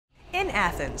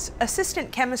Athens,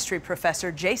 assistant chemistry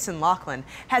professor Jason Locklin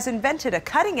has invented a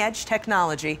cutting-edge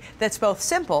technology that's both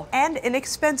simple and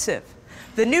inexpensive.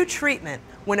 The new treatment,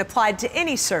 when applied to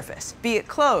any surface, be it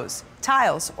clothes,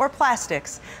 tiles, or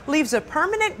plastics, leaves a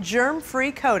permanent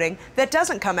germ-free coating that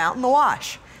doesn't come out in the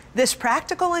wash. This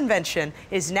practical invention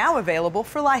is now available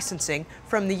for licensing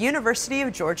from the University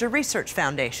of Georgia Research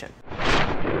Foundation.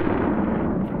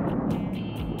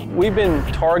 We've been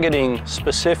targeting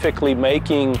specifically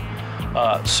making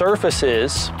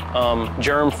surfaces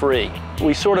germ-free.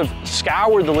 We sort of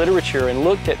scoured the literature and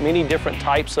looked at many different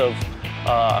types of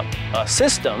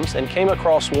systems and came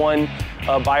across one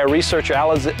by a researcher,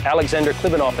 Alexander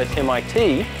Klibanoff at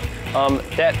MIT,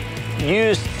 that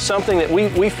used something that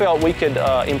we felt we could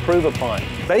improve upon.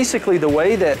 Basically, the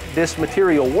way that this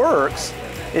material works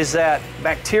is that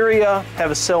bacteria have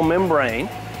a cell membrane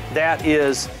that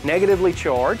is negatively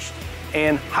charged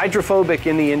and hydrophobic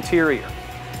in the interior.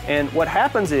 And what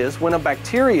happens is when a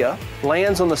bacteria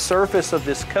lands on the surface of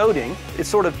this coating, it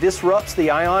sort of disrupts the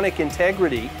ionic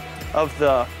integrity of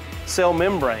the cell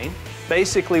membrane.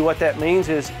 Basically what that means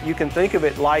is you can think of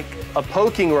it like a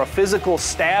poking or a physical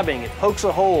stabbing. It pokes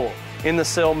a hole in the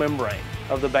cell membrane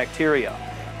of the bacteria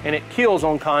and it kills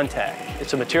on contact.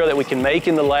 It's a material that we can make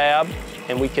in the lab,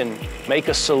 and we can make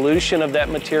a solution of that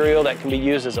material that can be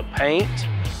used as a paint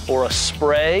or a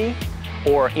spray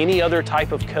or any other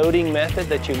type of coating method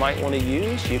that you might want to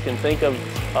use. You can think of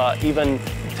even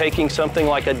taking something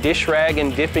like a dish rag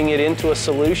and dipping it into a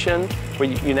solution where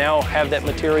you now have that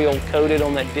material coated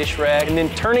on that dish rag, and then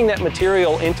turning that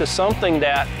material into something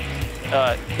that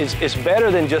is better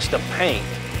than just a paint.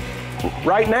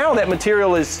 Right now that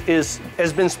material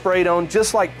has been sprayed on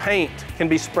just like paint can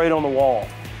be sprayed on the wall.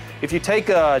 If you take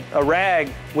a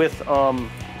rag with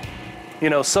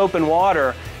soap and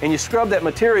water and you scrub that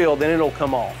material, then it'll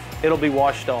come off. It'll be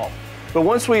washed off. But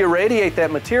once we irradiate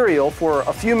that material for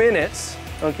a few minutes,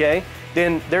 okay,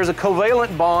 then there's a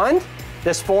covalent bond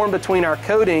that's formed between our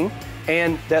coating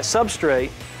and that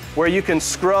substrate where you can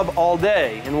scrub all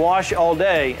day and wash all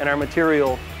day and our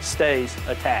material stays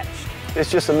attached.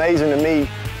 It's just amazing to me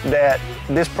that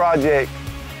this project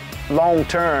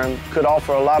long-term could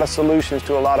offer a lot of solutions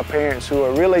to a lot of parents who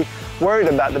are really worried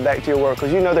about the bacterial world,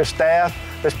 because there's staph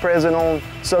that's present on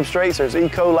substrates, there's E.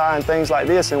 coli and things like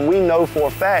this, and we know for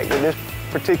a fact that this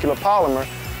particular polymer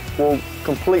will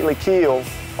completely kill,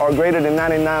 or greater than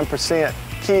 99%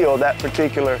 kill, that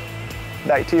particular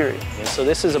bacteria. And so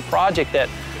this is a project that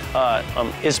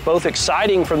is both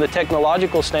exciting from the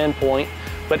technological standpoint,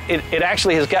 but it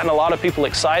actually has gotten a lot of people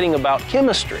exciting about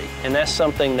chemistry, and that's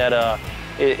something that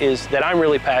that I'm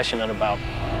really passionate about.